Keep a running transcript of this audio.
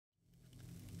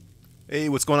Hey,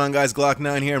 what's going on, guys?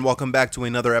 Glock9 here, and welcome back to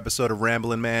another episode of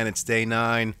Ramblin, man. It's day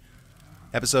 9.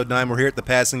 Episode 9, we're here at the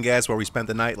Passing Gas where we spent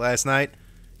the night last night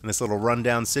in this little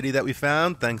rundown city that we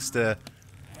found, thanks to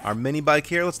our mini bike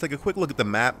here. Let's take a quick look at the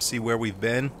map, see where we've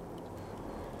been.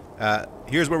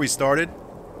 Here's where we started,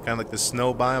 kind of like the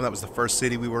snow biome. That was the first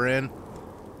city we were in.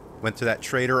 Went to that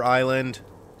trader island,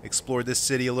 explored this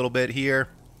city a little bit here.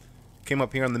 Came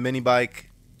up here on the mini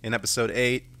bike in episode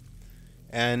 8,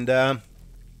 and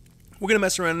we're going to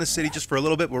mess around in this city just for a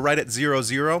little bit. We're right at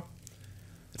 0-0.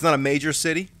 It's not a major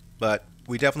city, but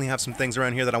we definitely have some things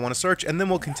around here that I want to search, and then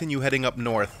we'll continue heading up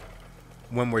north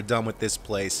when we're done with this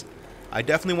place. I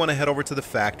definitely want to head over to the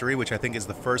factory, which I think is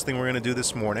the first thing we're going to do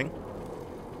this morning.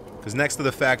 Because next to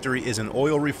the factory is an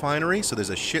oil refinery, so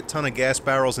there's a shit ton of gas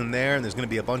barrels in there, and there's going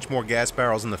to be a bunch more gas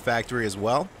barrels in the factory as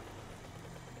well.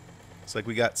 Looks like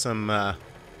we got some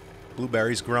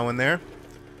blueberries growing there.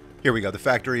 Here we go. The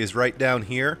factory is right down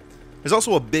here. There's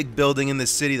also a big building in this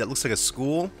city that looks like a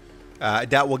school. I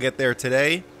doubt we'll get there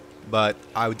today, but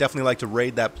I would definitely like to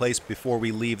raid that place before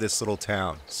we leave this little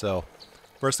town. So,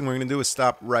 first thing we're going to do is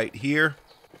stop right here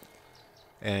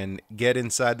and get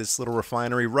inside this little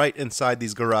refinery. Right inside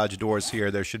these garage doors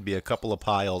here, there should be a couple of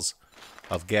piles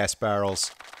of gas barrels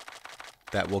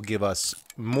that will give us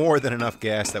more than enough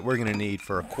gas that we're going to need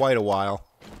for quite a while.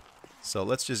 So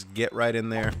let's just get right in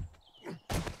there.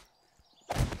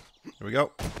 Here we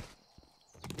go.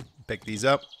 Pick these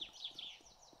up.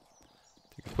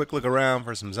 Take a quick look around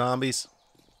for some zombies.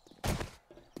 And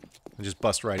just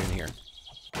bust right in here.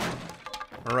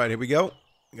 Alright, here we go.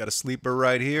 We got a sleeper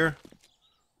right here.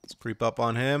 Let's creep up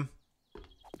on him.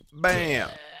 Bam!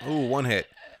 Ooh, one hit.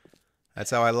 That's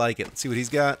how I like it. Let's see what he's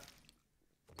got.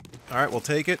 Alright, we'll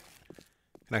take it.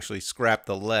 Can actually scrap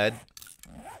the lead.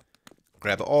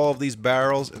 Grab all of these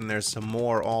barrels, and there's some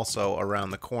more also around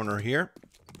the corner here.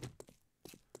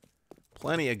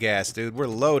 Plenty of gas, dude. We're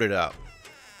loaded up.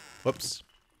 Whoops.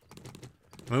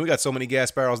 I mean, we got so many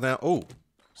gas barrels now. Oh,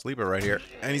 sleeper right here.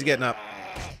 And he's getting up.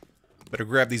 Better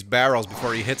grab these barrels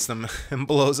before he hits them and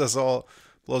blows us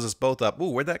both up.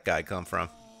 Ooh, where'd that guy come from?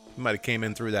 He might have came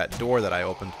in through that door that I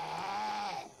opened.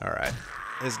 Alright.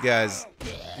 This guy's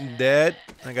dead.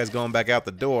 That guy's going back out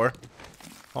the door.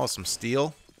 Oh, some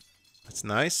steel. That's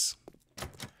nice.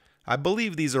 I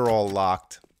believe these are all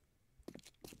locked.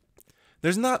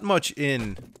 There's not much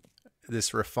in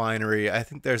this refinery. I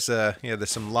think there's there's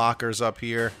some lockers up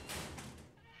here.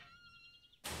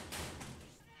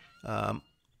 Yeah,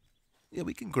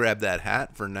 we can grab that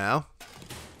hat for now.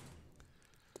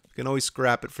 We can always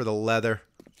scrap it for the leather.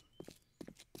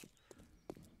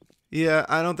 Yeah,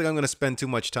 I don't think I'm going to spend too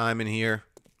much time in here.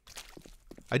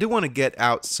 I do want to get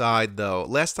outside, though.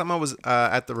 Last time I was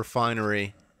at the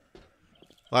refinery,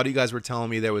 a lot of you guys were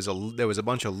telling me there was a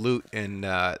bunch of loot in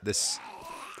this.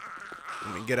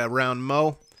 Let me get around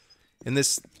Mo. In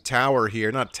this tower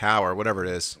here, not tower, whatever it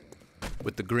is,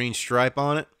 with the green stripe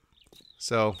on it.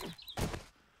 So, I'd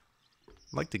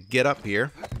like to get up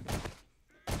here,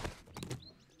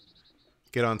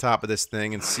 get on top of this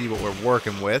thing, and see what we're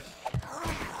working with.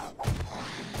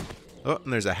 Oh,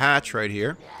 and there's a hatch right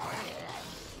here.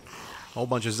 A whole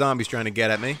bunch of zombies trying to get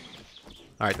at me.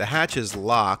 Alright, the hatch is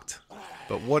locked.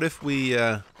 But what if we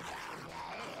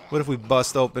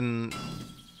bust open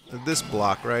this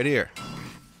block right here?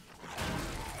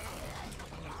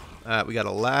 We got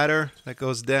a ladder that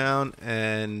goes down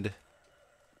and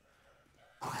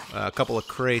a couple of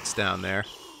crates down there.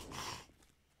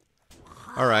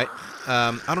 Alright.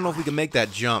 I don't know if we can make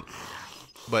that jump.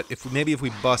 But maybe if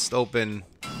we bust open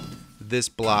this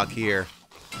block here,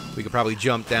 we could probably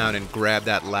jump down and grab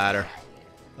that ladder.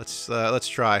 Let's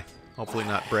try. Hopefully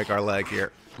not break our leg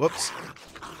here. Whoops.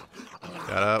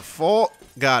 Gotta fall.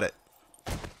 Got it.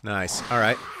 Nice.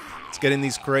 Alright. Let's get in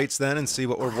these crates then and see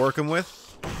what we're working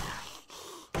with.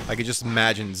 I could just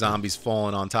imagine zombies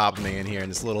falling on top of me in here in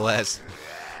this little ass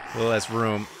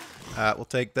room. We'll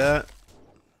take that.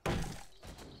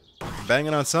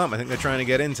 Banging on something. I think they're trying to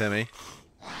get into me.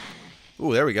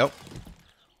 Ooh, there we go.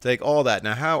 Take all that.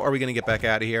 Now, how are we going to get back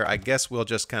out of here? I guess we'll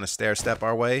just kind of stair-step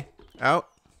our way out.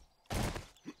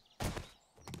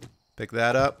 Pick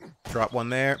that up. Drop one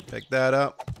there. Pick that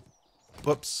up.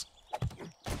 Whoops.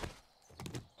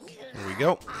 There we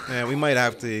go. Yeah, we might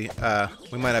have to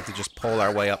just pull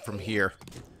our way up from here.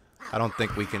 I don't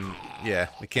think we can. Yeah,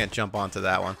 we can't jump onto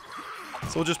that one.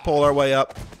 So we'll just pull our way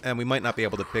up, and we might not be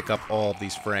able to pick up all of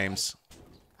these frames.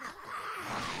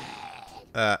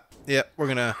 Yeah, we're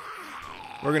gonna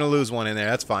lose one in there.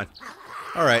 That's fine.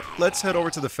 All right, let's head over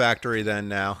to the factory then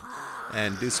now,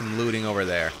 and do some looting over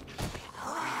there.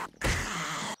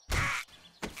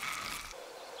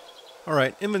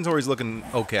 Alright, inventory's looking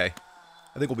okay.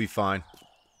 I think we'll be fine.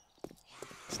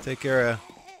 Let's take care of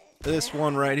this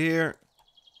one right here.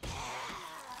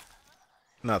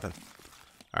 Nothing.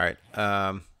 Alright,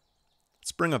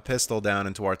 let's bring a pistol down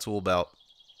into our tool belt.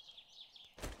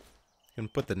 You can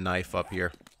put the knife up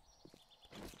here.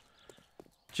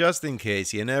 Just in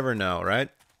case, you never know, right?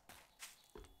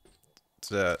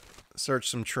 Let's search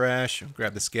some trash,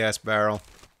 grab this gas barrel.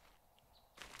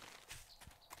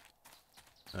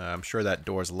 I'm sure that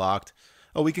door's locked.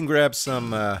 Oh, we can grab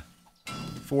some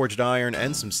forged iron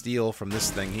and some steel from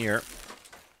this thing here.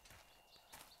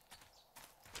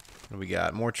 What do we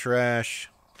got? More trash.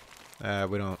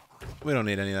 We don't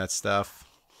need any of that stuff.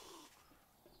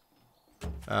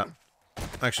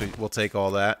 Actually, we'll take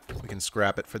all that. We can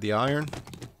scrap it for the iron.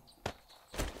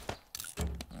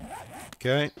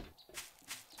 Okay.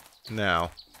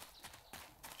 Now,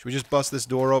 should we just bust this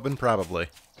door open? Probably.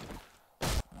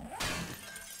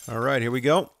 Alright, here we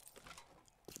go.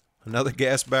 Another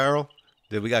gas barrel.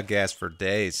 Dude, we got gas for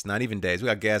days. Not even days. We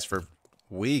got gas for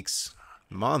weeks.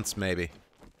 Months, maybe.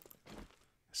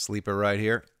 Sleeper right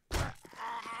here.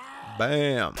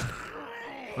 Bam.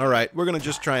 Alright, we're going to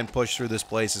just try and push through this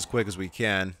place as quick as we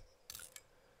can.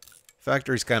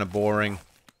 Factory's kind of boring.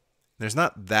 There's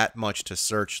not that much to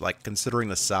search, like, considering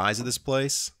the size of this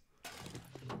place.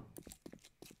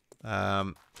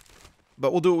 But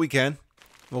we'll do what we can.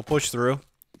 We'll push through.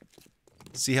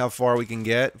 See how far we can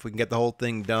get. If we can get the whole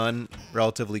thing done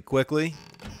relatively quickly.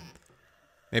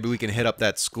 Maybe we can hit up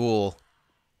that school.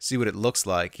 See what it looks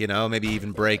like, you know? Maybe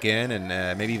even break in and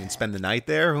maybe even spend the night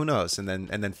there. Who knows? And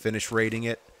then finish raiding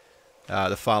it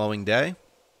the following day.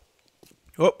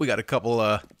 Oh, we got a couple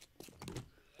of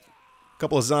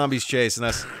zombies chasing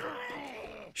us.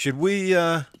 Should we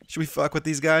fuck with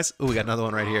these guys? Oh, we got another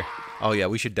one right here. Oh yeah,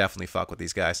 we should definitely fuck with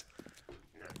these guys.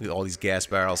 Look at all these gas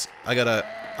barrels. I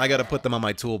gotta put them on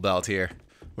my tool belt here.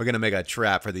 We're gonna make a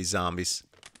trap for these zombies.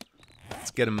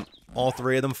 Let's get them, all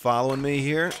three of them following me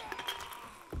here.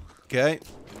 Okay.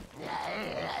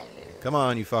 Come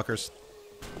on, you fuckers.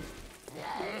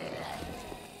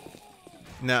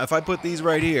 Now, if I put these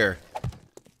right here.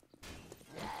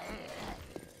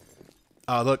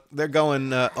 Oh, look, they're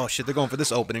going, oh shit, they're going for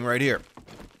this opening right here.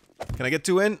 Can I get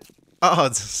two in? Oh,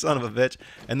 it's a son of a bitch.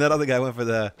 And that other guy went for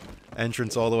the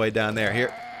entrance all the way down there.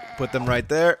 Here, put them right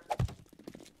there.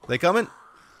 They coming?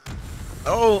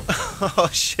 Oh, oh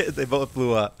shit, they both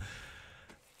blew up.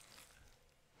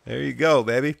 There you go,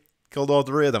 baby. Killed all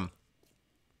three of them.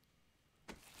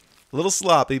 A little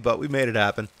sloppy, but we made it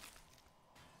happen.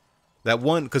 That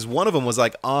one, because one of them was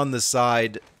like on the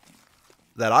side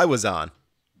that I was on.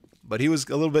 But he was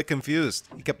a little bit confused.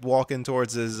 He kept walking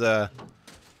towards his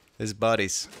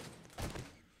buddies.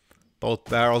 Both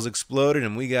barrels exploded,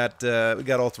 and we got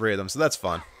all three of them, so that's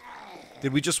fun.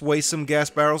 Did we just waste some gas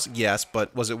barrels? Yes,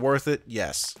 but was it worth it?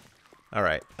 Yes. All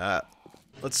right.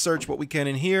 Let's search what we can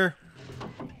in here.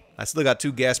 I still got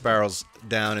 2 gas barrels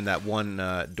down in that one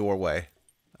doorway.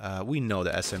 We know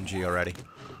the SMG already,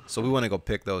 so we want to go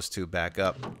pick those 2 back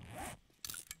up.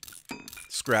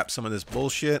 Scrap some of this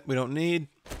bullshit we don't need.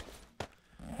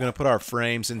 We're going to put our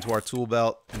frames into our tool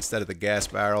belt instead of the gas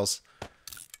barrels,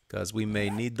 because we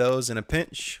may need those in a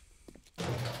pinch.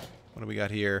 What do we got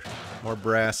here? More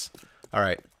brass.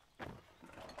 Alright.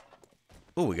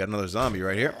 Oh, we got another zombie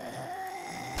right here.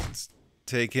 Let's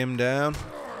take him down.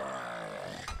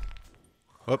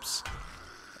 Whoops.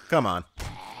 Come on.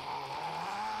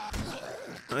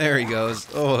 There he goes.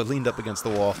 Oh, it leaned up against the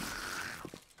wall.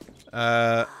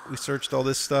 We searched all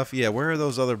this stuff. Yeah, where are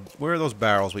those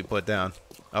barrels we put down?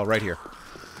 Oh, right here.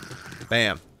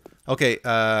 Bam. Okay,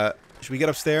 should we get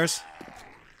upstairs?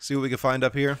 See what we can find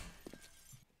up here?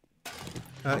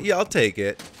 Yeah, I'll take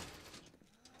it.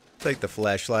 Take the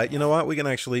flashlight. You know what? We can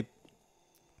actually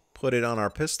put it on our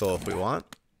pistol if we want.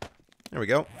 There we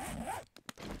go.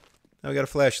 Now we got a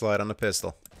flashlight on the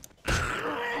pistol.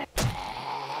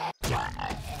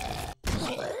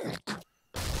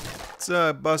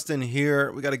 Let's bust in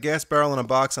here. We got a gas barrel in a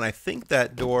box, and I think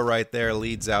that door right there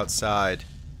leads outside.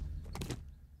 I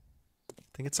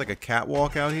think it's like a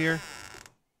catwalk out here.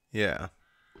 Yeah.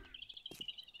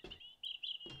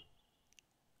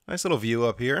 Nice little view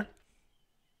up here.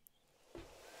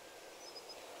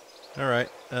 Alright,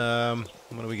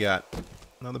 what do we got?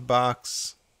 Another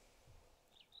box.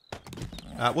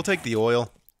 We'll take the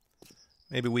oil.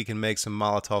 Maybe we can make some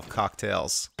Molotov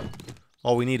cocktails.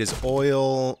 All we need is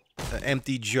oil, an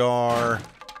empty jar,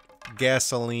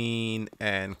 gasoline,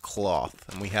 and cloth.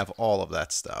 And we have all of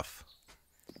that stuff.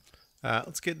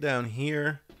 Let's get down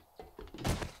here.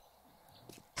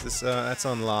 That's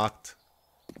unlocked.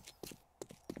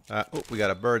 Oh, we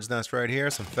got a bird's nest right here.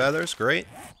 Some feathers. Great.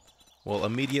 We'll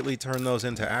immediately turn those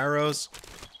into arrows.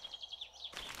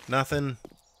 Nothing.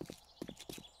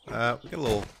 We got a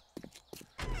little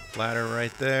ladder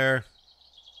right there.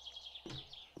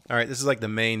 Alright, this is like the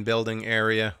main building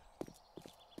area,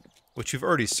 which you've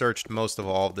already searched most of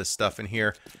all of this stuff in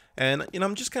here. And, you know,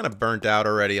 I'm just kind of burnt out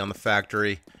already on the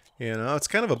factory. You know, it's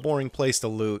kind of a boring place to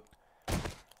loot.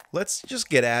 Let's just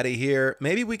get out of here.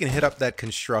 Maybe we can hit up that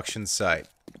construction site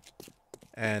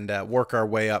and work our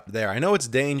way up there. I know it's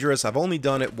dangerous. I've only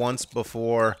done it once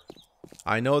before.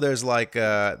 I know there's like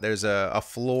there's a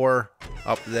floor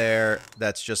up there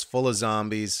that's just full of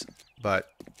zombies, but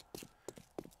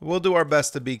we'll do our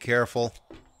best to be careful.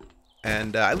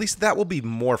 And at least that will be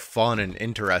more fun and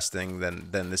interesting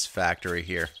than this factory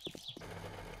here.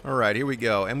 Alright, here we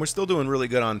go. And we're still doing really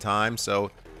good on time,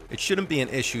 so it shouldn't be an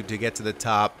issue to get to the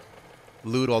top,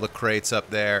 loot all the crates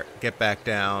up there, get back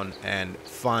down, and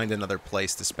find another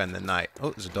place to spend the night.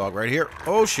 Oh, there's a dog right here.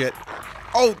 Oh, shit.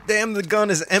 Oh, damn, the gun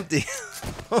is empty.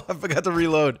 Oh, I forgot to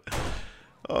reload.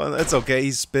 Oh, that's okay.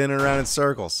 He's spinning around in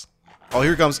circles. Oh,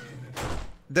 here he comes.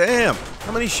 Damn.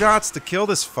 How many shots to kill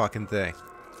this fucking thing?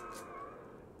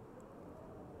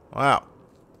 Wow.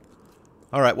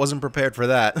 Alright, wasn't prepared for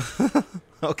that.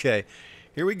 Okay,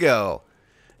 here we go.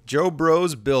 Joe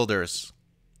Bros Builders.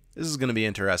 This is going to be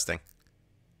interesting.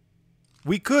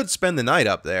 We could spend the night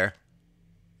up there,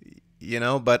 you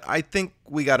know, but I think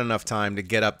we got enough time to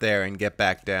get up there and get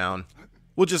back down.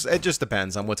 It just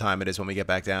depends on what time it is when we get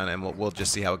back down, and we'll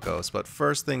just see how it goes. But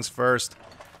first things first,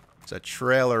 there's a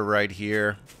trailer right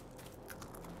here.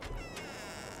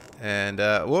 And,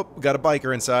 whoop, we got a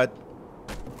biker inside.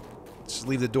 Just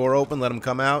leave the door open, let him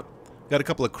come out. Got a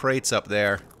couple of crates up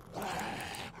there.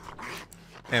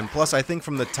 And plus, I think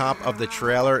from the top of the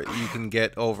trailer, you can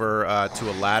get over to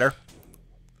a ladder.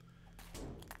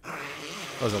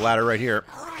 There's a ladder right here.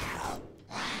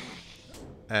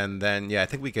 And then, yeah, I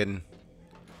think we can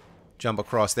jump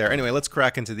across there. Anyway, let's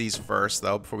crack into these first,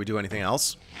 though, before we do anything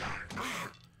else.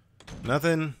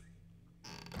 Nothing.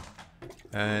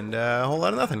 And a whole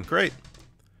lot of nothing. Great.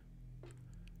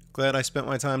 Glad I spent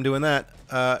my time doing that.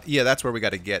 Yeah, that's where we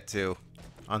got to get to.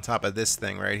 On top of this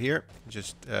thing right here.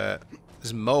 Just, this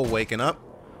is Mo waking up.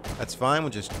 That's fine. We'll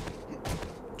just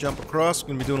jump across. We're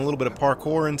going to be doing a little bit of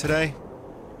parkour in today.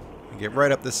 Get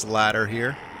right up this ladder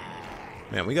here.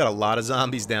 Man, we got a lot of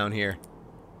zombies down here.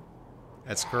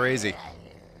 That's crazy.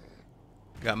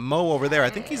 Got Mo over there.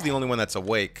 I think he's the only one that's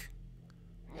awake.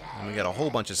 And we got a whole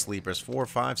bunch of sleepers. 4,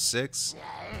 5, 6,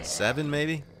 7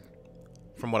 maybe?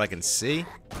 From what I can see.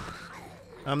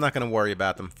 I'm not going to worry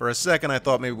about them. For a second, I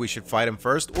thought maybe we should fight him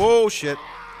first. Whoa, shit.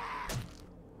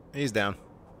 He's down.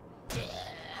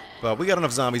 But we got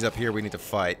enough zombies up here we need to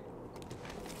fight.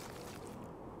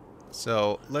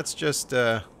 So, let's just,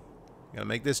 gotta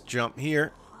make this jump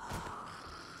here.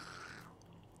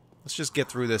 Let's just get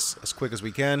through this as quick as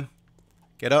we can.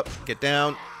 Get up, get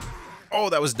down. Oh,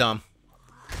 that was dumb.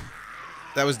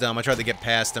 That was dumb. I tried to get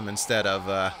past him instead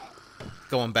of,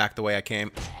 going back the way I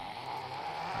came.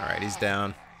 Alright, he's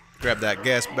down. Grab that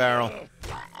gas barrel.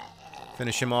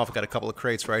 Finish him off. Got a couple of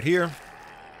crates right here.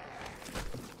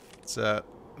 Let's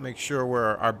make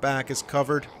sure our back is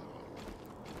covered.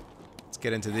 Let's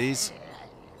get into these.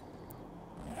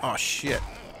 Oh, shit.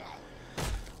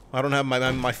 I don't have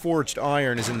my forged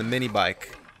iron is in the mini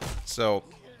bike. So,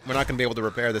 we're not going to be able to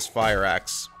repair this fire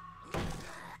axe.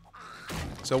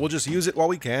 So, we'll just use it while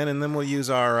we can, and then we'll use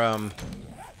our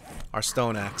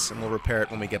stone axe, and we'll repair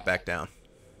it when we get back down.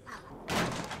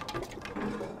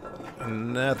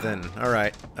 Nothing.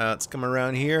 Alright, let's come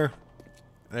around here.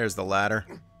 There's the ladder.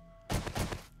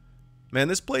 Man,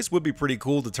 this place would be pretty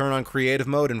cool to turn on creative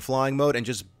mode and flying mode and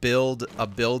just build a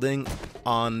building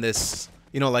on this,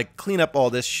 you know, like clean up all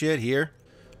this shit here,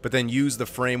 but then use the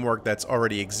framework that's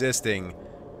already existing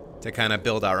to kind of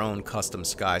build our own custom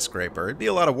skyscraper. It'd be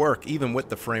a lot of work, even with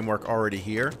the framework already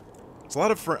here. So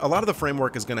a lot of the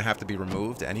framework is going to have to be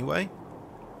removed anyway.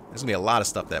 There's going to be a lot of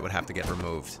stuff that would have to get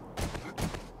removed.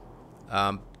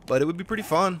 But it would be pretty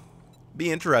fun.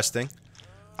 Be interesting.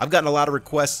 I've gotten a lot of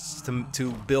requests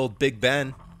to build Big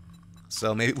Ben.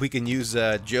 So maybe we can use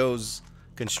Joe's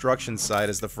construction site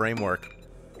as the framework.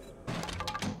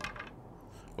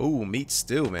 Ooh, meat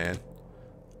stew, man.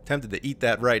 Tempted to eat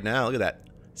that right now. Look at that.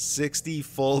 60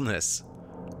 fullness.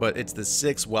 But it's the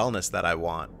 6 wellness that I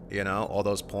want. You know, all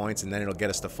those points, and then it'll get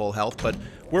us to full health. But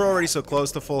we're already so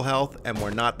close to full health, and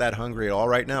we're not that hungry at all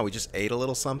right now. We just ate a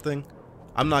little something.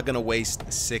 I'm not going to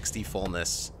waste 60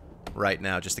 fullness right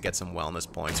now just to get some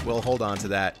wellness points. We'll hold on to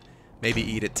that. Maybe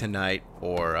eat it tonight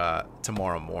or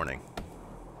tomorrow morning.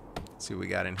 Let's see what we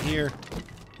got in here.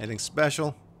 Anything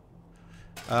special?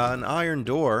 An iron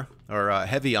door, or a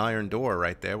heavy iron door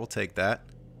right there. We'll take that.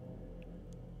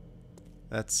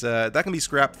 That can be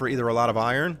scrapped for either a lot of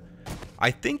iron.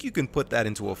 I think you can put that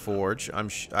into a forge.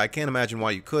 I can't imagine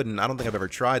why you couldn't. I don't think I've ever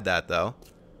tried that, though.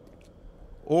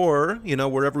 Or, you know,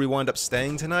 wherever we wind up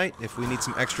staying tonight, if we need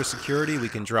some extra security, we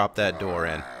can drop that door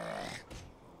in.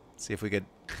 See if we could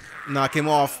knock him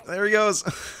off. There he goes.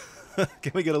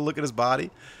 Can we get a look at his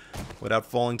body without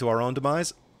falling to our own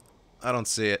demise? I don't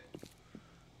see it.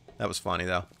 That was funny,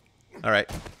 though.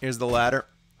 Alright, here's the ladder.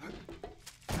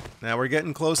 Now we're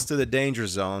getting close to the danger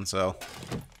zone, so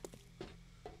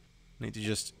need to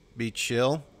just be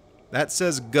chill. That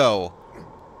says go.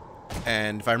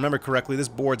 And if I remember correctly, this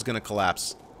board's gonna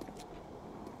collapse.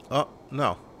 Oh,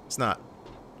 no, it's not.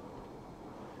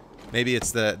 Maybe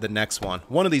it's the next one.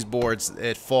 One of these boards,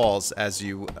 it falls as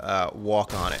you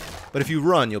walk on it. But if you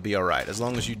run, you'll be alright, as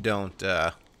long as you don't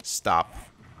stop.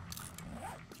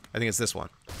 I think it's this one.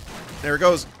 There it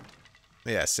goes.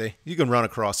 Yeah, see? You can run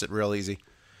across it real easy.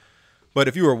 But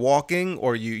if you were walking,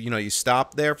 or you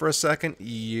stopped there for a second,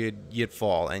 you'd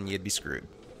fall, and you'd be screwed.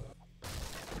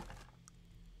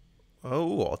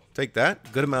 Oh, I'll take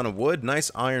that. Good amount of wood.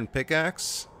 Nice iron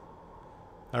pickaxe.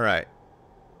 Alright.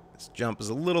 This jump is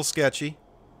a little sketchy.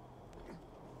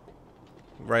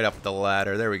 Right up the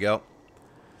ladder. There we go.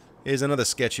 Here's another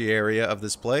sketchy area of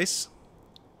this place.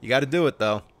 You gotta do it,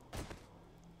 though.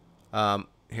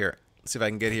 Here. Let's see if I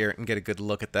can get here and get a good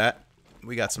look at that.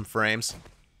 We got some frames.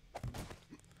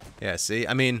 Yeah, see?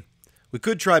 I mean, we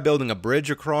could try building a bridge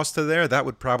across to there. That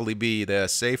would probably be the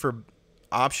safer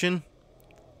option.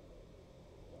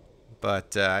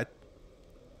 But I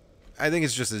think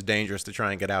it's just as dangerous to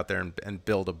try and get out there and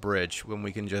build a bridge when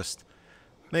we can just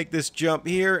make this jump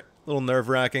here. A little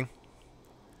nerve-wracking.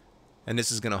 And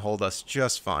this is going to hold us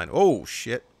just fine. Oh,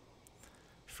 shit.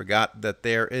 Forgot that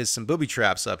there is some booby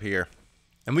traps up here.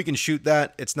 And we can shoot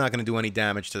that. It's not going to do any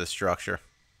damage to the structure.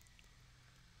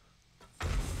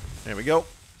 There we go.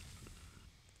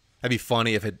 That'd be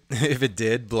funny if it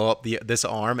did blow up this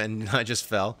arm and I just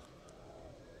fell.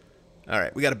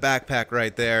 Alright, we got a backpack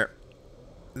right there.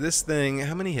 This thing,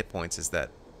 how many hit points is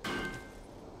that?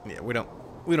 Yeah, we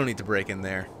don't need to break in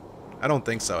there. I don't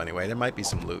think so anyway. There might be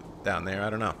some loot down there,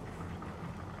 I don't know.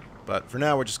 But for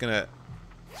now we're just gonna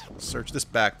search this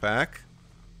backpack.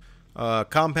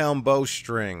 Compound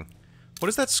bowstring. What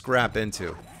does that scrap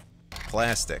into?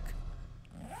 Plastic.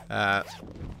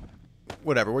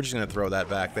 Whatever, we're just gonna throw that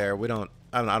back there. I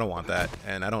don't want that,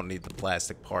 and I don't need the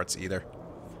plastic parts either.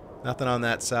 Nothing on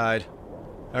that side.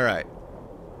 Alright.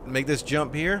 Make this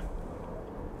jump here.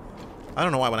 I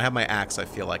don't know why when I have my axe I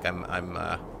feel like I'm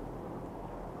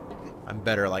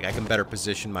better, like I can better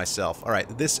position myself.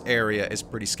 Alright, this area is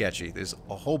pretty sketchy. There's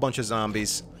a whole bunch of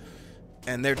zombies,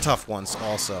 and they're tough ones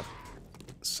also.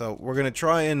 So we're gonna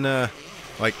try and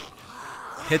like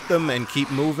hit them and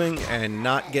keep moving and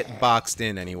not get boxed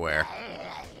in anywhere.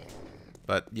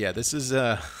 But yeah, this is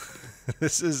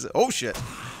this is, oh shit.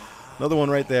 Another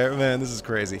one right there. Man, this is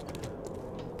crazy.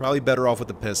 Probably better off with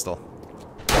the pistol.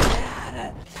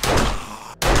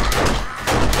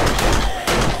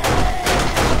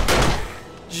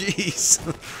 Jeez.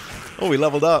 Oh, we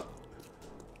leveled up.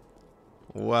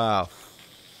 Wow.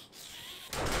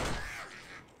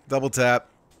 Double tap.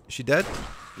 Is she dead?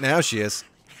 Now she is.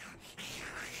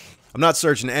 I'm not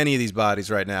searching any of these bodies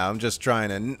right now. I'm just trying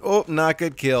to, not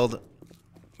get killed.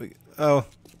 Oh,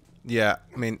 yeah.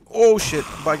 I mean, oh shit,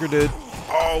 biker dude.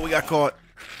 Oh, we got caught.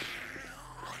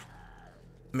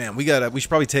 Man, we should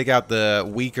probably take out the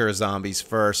weaker zombies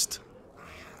first.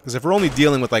 Because if we're only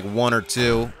dealing with like one or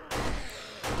two.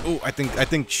 Oh, I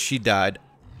think she died.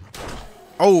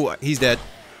 Oh, he's dead.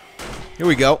 Here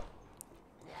we go.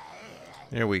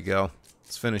 There we go.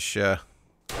 Let's finish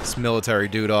this military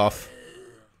dude off.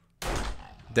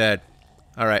 Dead.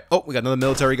 Alright. Oh, we got another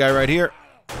military guy right here.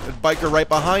 There's a biker right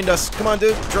behind us. Come on,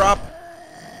 dude. Drop.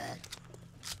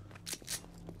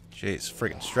 Jeez,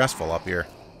 freaking stressful up here.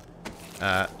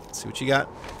 Let's see what you got.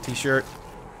 T-shirt.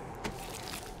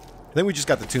 I think we just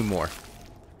got the two more.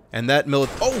 And that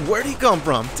oh, where'd he come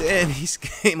from? Damn, he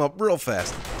came up real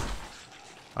fast.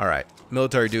 Alright.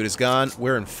 Military dude is gone.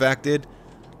 We're infected.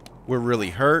 We're really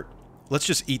hurt. Let's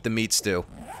just eat the meat stew.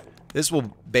 This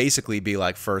will basically be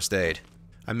like first aid.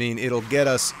 I mean, it'll get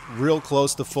us real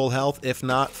close to full health, if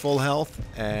not full health.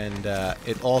 And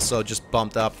it also just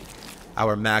bumped up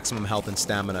our maximum health and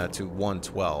stamina to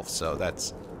 112. So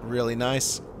that's really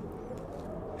nice.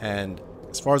 And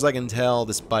as far as I can tell,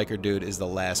 this biker dude is the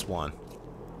last one.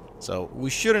 So we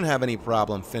shouldn't have any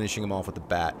problem finishing him off with the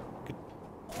bat.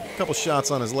 A couple shots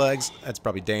on his legs. That's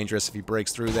probably dangerous if he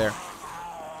breaks through there.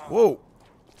 Whoa.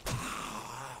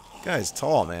 Guy's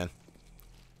tall, man.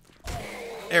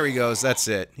 There he goes. That's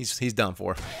it. He's done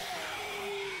for.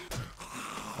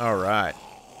 All right.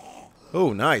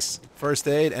 Oh, nice. First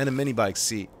aid and a mini bike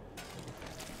seat.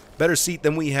 Better seat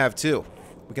than we have, too.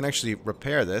 We can actually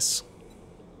repair this.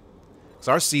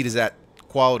 So our seat is at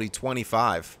quality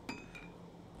 25.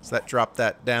 So that dropped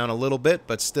that down a little bit,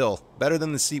 but still better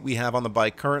than the seat we have on the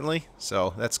bike currently.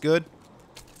 So that's good.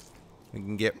 We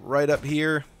can get right up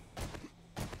here.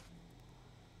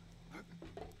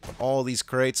 All these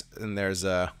crates, and there's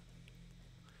a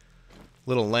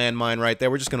little landmine right there.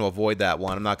 We're just going to avoid that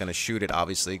one. I'm not going to shoot it,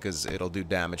 obviously, because it'll do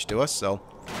damage to us. So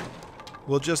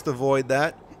we'll just avoid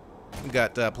that. We've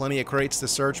got plenty of crates to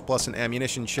search, plus an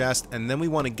ammunition chest, and then we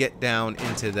want to get down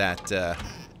into that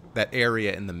that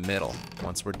area in the middle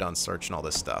once we're done searching all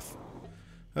this stuff.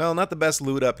 Well, not the best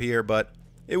loot up here, but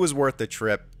it was worth the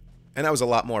trip, and that was a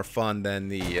lot more fun than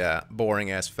the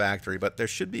boring-ass factory. But there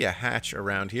should be a hatch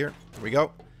around here. Here we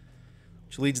go.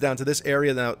 Which leads down to this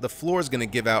area. Now, the floor is going to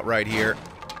give out right here.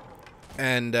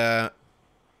 And,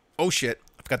 oh shit.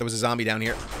 I forgot there was a zombie down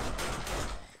here.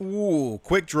 Ooh,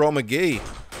 quick draw McGee.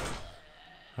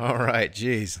 Alright,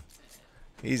 jeez.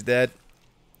 He's dead.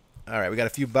 Alright, we got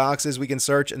a few boxes we can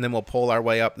search, and then we'll pull our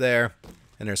way up there.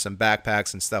 And there's some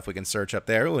backpacks and stuff we can search up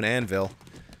there. Ooh, an anvil.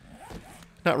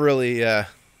 Not really, doesn't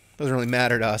really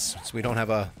matter to us, so we don't have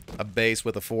a base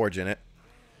with a forge in it.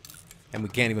 And we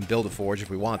can't even build a forge if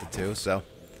we wanted to, so...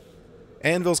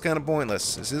 Anvil's kind of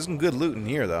pointless. This is some good loot in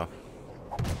here, though.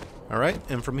 Alright,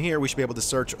 and from here we should be able to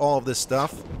search all of this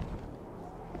stuff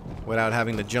without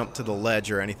having to jump to the ledge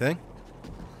or anything.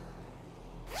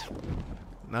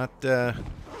 Not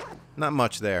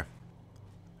much there.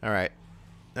 Alright.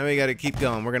 Now we gotta keep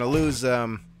going. We're gonna lose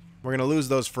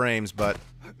those frames, but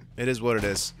it is what it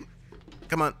is.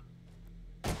 Come on.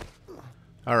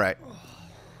 Alright.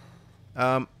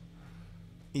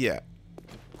 Yeah.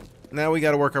 Now we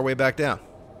gotta work our way back down.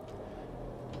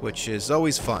 Which is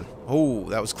always fun. Oh,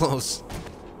 that was close.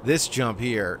 This jump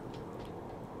here.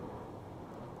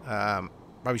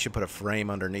 Probably should put a frame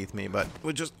underneath me, but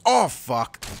we'll just... Oh,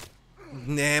 fuck.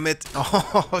 Damn it.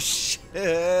 Oh,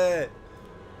 shit.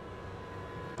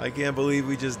 I can't believe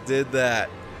we just did that.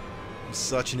 I'm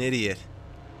such an idiot.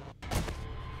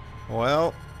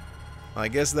 Well, I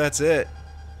guess that's it.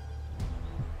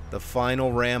 The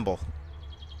final ramble.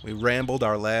 We rambled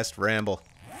our last ramble.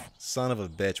 Son of a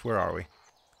bitch, where are we?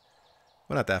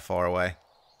 We're not that far away.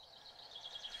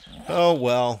 Oh,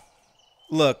 well.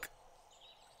 Look,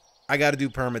 I gotta do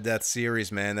permadeath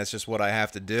series, man. That's just what I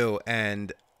have to do.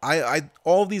 And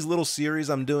all these little series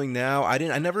I'm doing now, I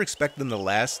never expected them to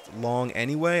last long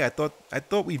anyway. I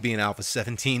thought we'd be in Alpha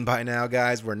 17 by now,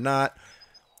 guys. We're not.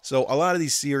 So a lot of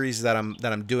these series that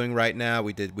I'm doing right now,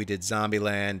 we did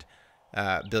Zombieland,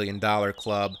 $1 Billion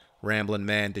Club, Ramblin'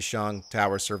 Man, Dishong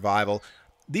Tower Survival.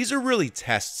 These are really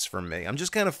tests for me. I'm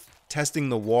just kind of testing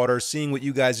the water, seeing what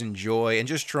you guys enjoy, and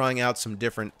just trying out some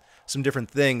different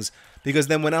things. Because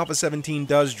then when Alpha 17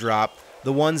 does drop,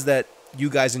 the ones that you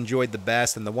guys enjoyed the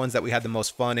best and the ones that we had the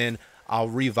most fun in, I'll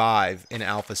revive in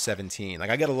Alpha 17. Like,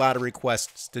 I get a lot of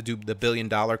requests to do the $1 Billion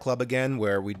Club again,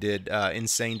 where we did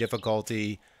insane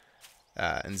difficulty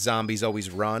and zombies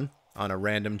always run on a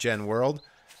random gen world.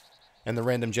 And the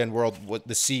random gen world,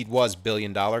 the seed was $1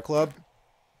 Billion Club.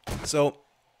 So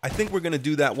I think we're going to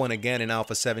do that one again in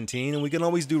Alpha 17, and we can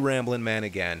always do Ramblin' Man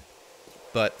again.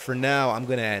 But for now, I'm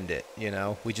going to end it, you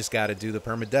know? We just got to do the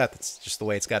permadeath. It's just the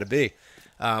way it's got to be.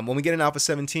 When we get in Alpha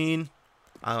 17,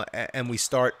 and we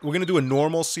start... We're going to do a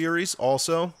normal series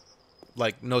also.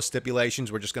 Like, no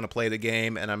stipulations. We're just going to play the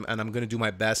game, and I'm going to do my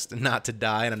best not to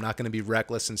die, and I'm not going to be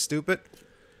reckless and stupid.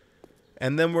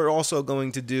 And then we're also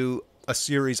going to do a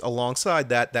series alongside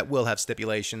that will have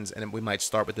stipulations, and we might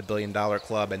start with the $1 Billion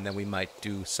Club, and then we might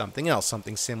do something else,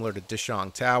 something similar to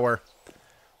Dishong Tower,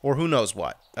 or who knows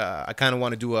what. I kind of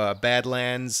want to do a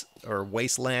Badlands or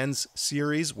Wastelands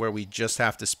series where we just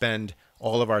have to spend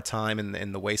all of our time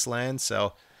in the wasteland.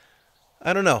 So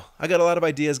I don't know. I got a lot of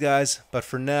ideas, guys, but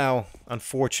for now,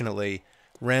 unfortunately,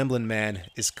 Ramblin' Man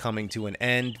is coming to an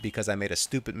end because I made a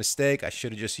stupid mistake. I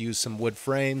should have just used some wood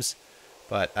frames.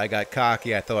 But I got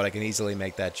cocky. I thought I could easily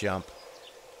make that jump.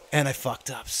 And I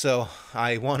fucked up. So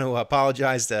I want to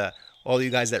apologize to all you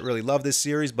guys that really love this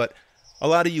series. But a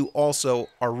lot of you also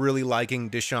are really liking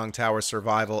Dishong Tower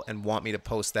Survival and want me to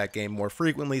post that game more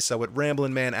frequently. So with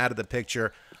Ramblin' Man out of the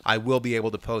picture, I will be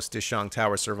able to post Dishong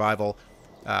Tower Survival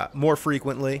more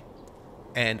frequently.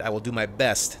 And I will do my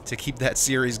best to keep that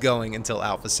series going until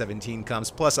Alpha 17 comes.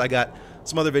 Plus, I got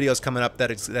some other videos coming up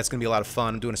that's going to be a lot of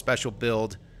fun. I'm doing a special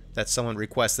build that someone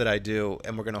requested I do,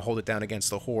 and we're going to hold it down against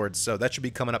the Horde. So that should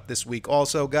be coming up this week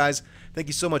also, guys. Thank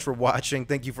you so much for watching.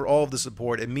 Thank you for all of the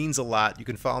support. It means a lot. You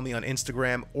can follow me on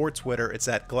Instagram or Twitter. It's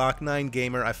at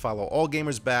Glock9Gamer. I follow all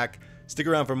gamers back. Stick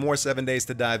around for more 7 Days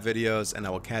to Die videos, and I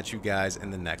will catch you guys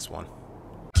in the next one.